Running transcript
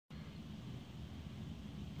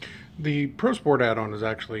The ProSport add-on is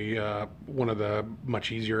actually one of the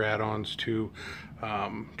much easier add-ons to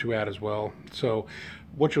add as well. So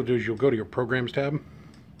what you'll do is you'll go to your Programs tab,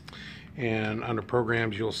 and under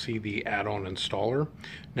Programs you'll see the add-on installer.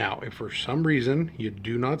 Now, if for some reason you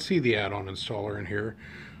do not see the add-on installer in here,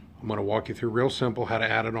 I'm going to walk you through real simple how to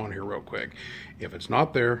add it on here real quick. If it's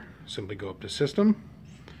not there, simply go up to System,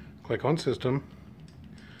 click on System,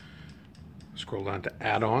 scroll down to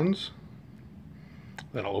Add-ons.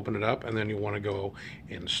 That'll open it up, and then you'll want to go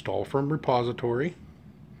Install from Repository,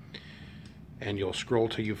 and you'll scroll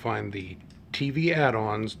till you find the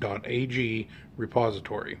tvaddons.ag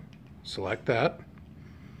repository. Select that,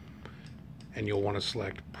 and you'll want to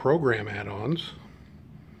select Program Add-ons,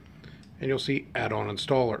 and you'll see Add-on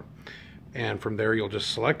Installer, and from there you'll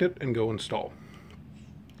just select it and go install.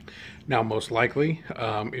 Now, most likely,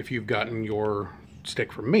 if you've gotten your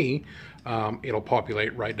stick from me, it'll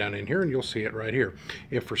populate right down in here and you'll see it right here.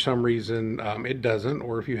 If for some reason it doesn't,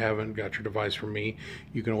 or if you haven't got your device from me,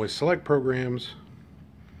 you can always select Programs,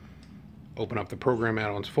 open up the Program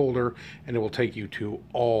Add-ons folder, and it will take you to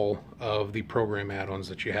all of the program add-ons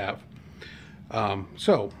that you have.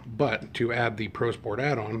 But to add the ProSport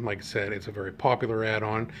add-on, like I said, it's a very popular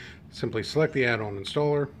add-on. Simply select the add-on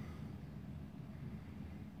installer,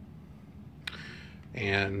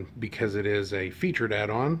 and because it is a featured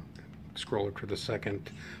add-on, scroll up to the second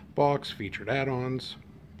box, Featured Add-ons,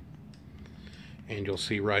 and you'll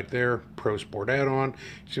see right there ProSport add-on.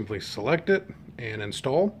 Simply select it and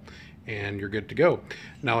install, and you're good to go.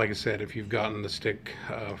 Now, like I said, if you've gotten the stick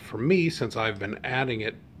from me, since I've been adding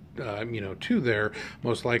it to there,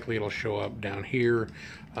 most likely it'll show up down here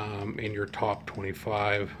in your top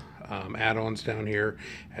 25 add-ons down here,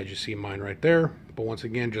 as you see mine right there. But once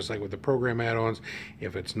again, just like with the program add-ons,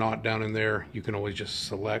 if it's not down in there, you can always just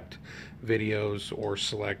select videos or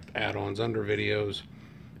select add-ons under videos,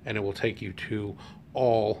 and it will take you to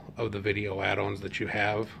all of the video add-ons that you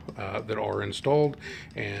have that are installed,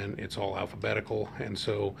 and it's all alphabetical. And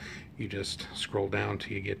so you just scroll down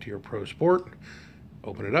till you get to your ProSport,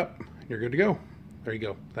 open it up, and you're good to go. There you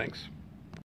go. Thanks.